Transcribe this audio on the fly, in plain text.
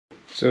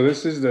So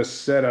this is the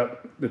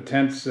setup, the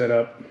tent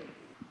setup,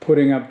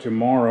 putting up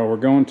tomorrow. We're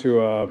going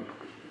to an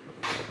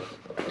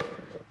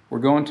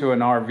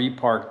RV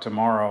park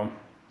tomorrow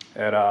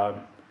at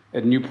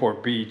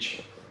Newport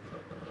Beach.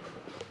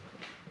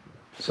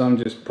 So I'm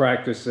just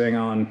practicing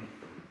on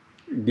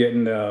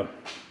getting the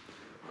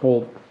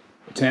whole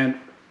tent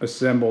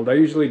assembled. I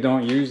usually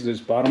don't use this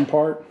bottom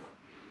part,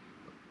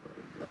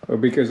 but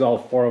because all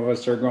four of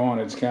us are going,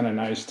 it's kind of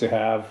nice to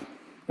have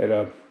at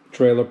a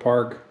trailer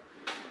park.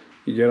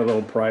 You get a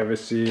little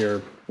privacy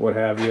or what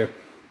have you.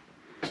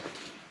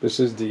 This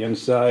is the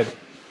inside.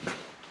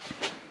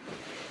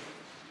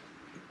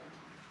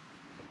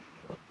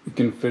 You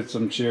can fit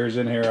some chairs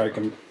in here. I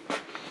can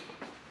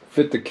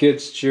fit the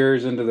kids'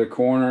 chairs into the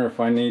corner if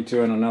I need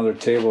to, and another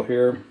table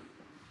here.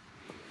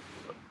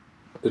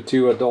 The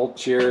two adult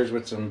chairs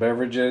with some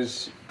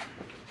beverages.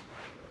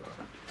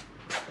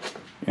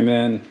 And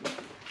then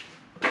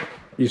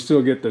you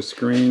still get the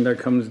screen that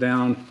comes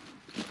down,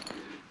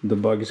 the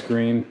bug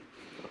screen.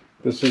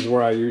 This is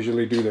where I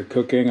usually do the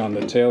cooking, on the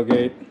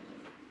tailgate.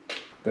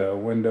 The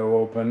window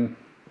open.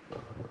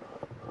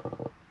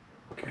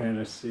 Kind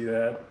of see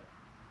that.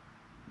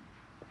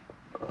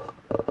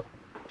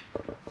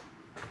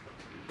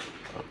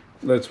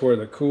 That's where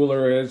the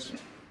cooler is.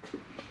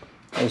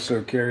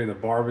 Also carry the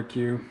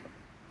barbecue.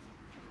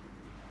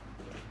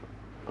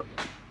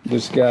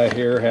 This guy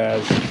here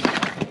has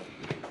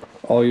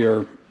all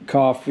your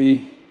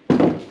coffee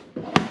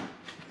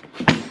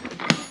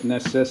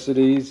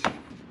necessities.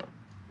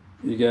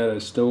 You got a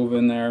stove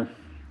in there,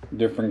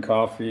 different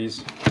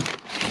coffees,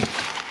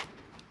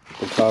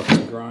 the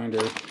coffee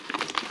grinder.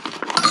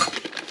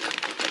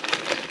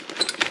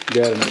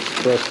 You got an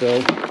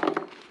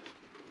espresso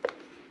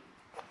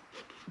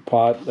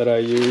pot that I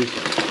use.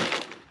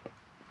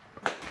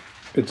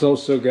 It's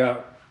also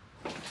got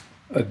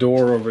a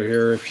door over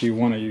here if you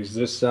want to use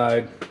this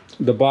side.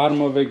 The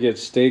bottom of it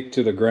gets staked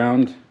to the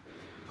ground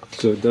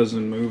so it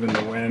doesn't move in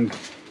the wind.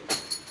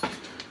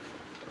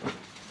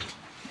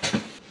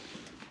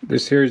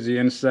 This here's the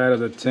inside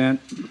of the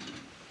tent.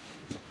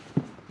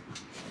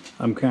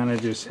 I'm kind of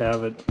just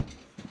have it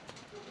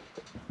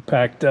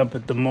packed up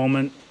at the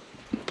moment.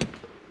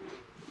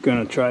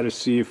 Gonna try to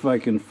see if I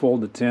can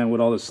fold the tent with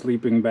all the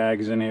sleeping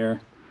bags in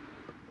here,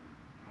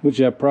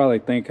 which I probably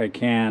think I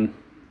can.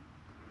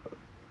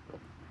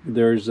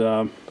 There's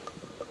the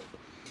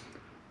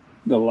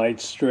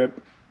light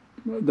strip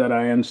that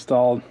I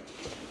installed.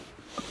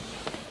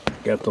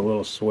 Got the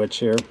little switch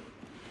here.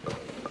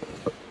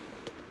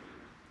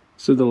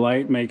 So the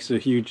light makes a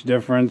huge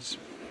difference.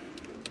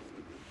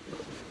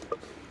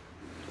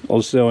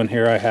 Also in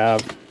here I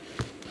have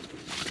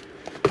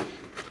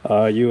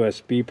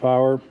USB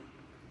power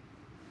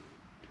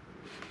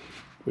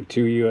with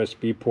 2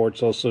 USB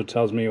ports. Also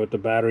tells me what the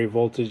battery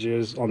voltage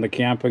is on the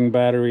camping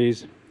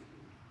batteries.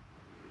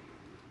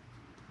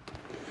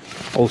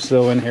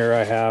 Also in here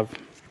I have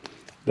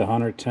the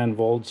 110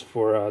 volts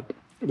for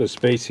the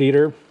space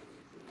heater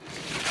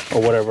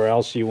or whatever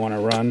else you want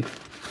to run.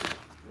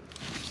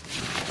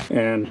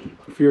 And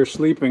if you're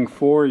sleeping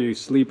 4, you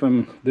sleep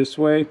them this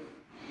way.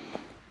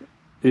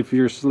 If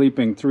you're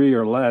sleeping 3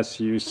 or less,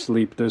 you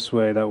sleep this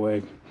way. That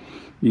way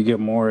you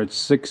get more. It's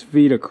 6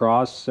 feet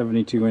across,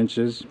 72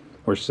 inches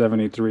or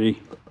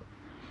 73.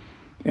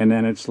 And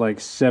then it's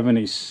like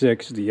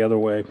 76 the other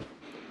way.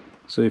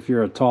 So if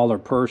you're a taller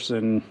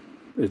person,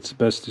 it's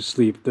best to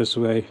sleep this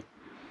way.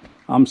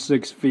 I'm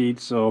 6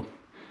 feet, so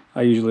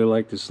I usually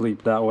like to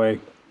sleep that way.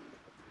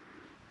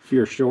 If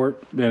you're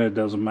short, then it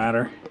doesn't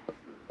matter.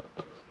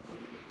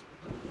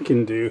 You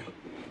can do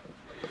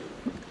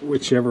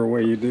whichever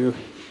way you do.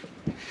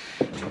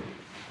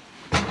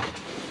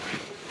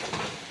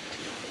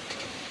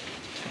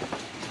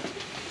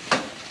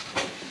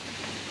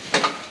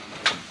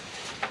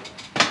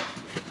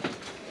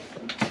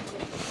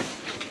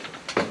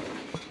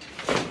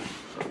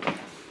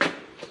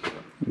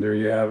 There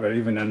you have it. I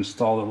even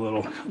installed a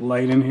little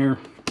light in here.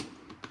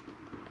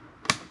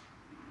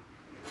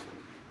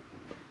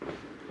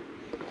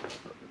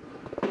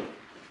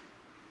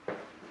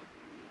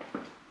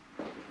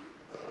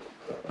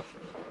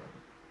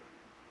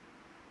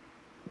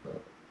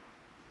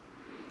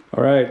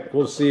 All right,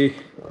 we'll see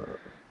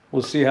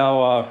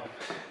how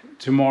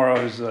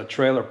tomorrow's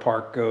trailer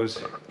park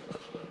goes.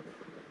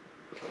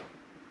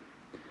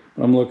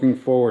 I'm looking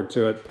forward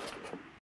to it.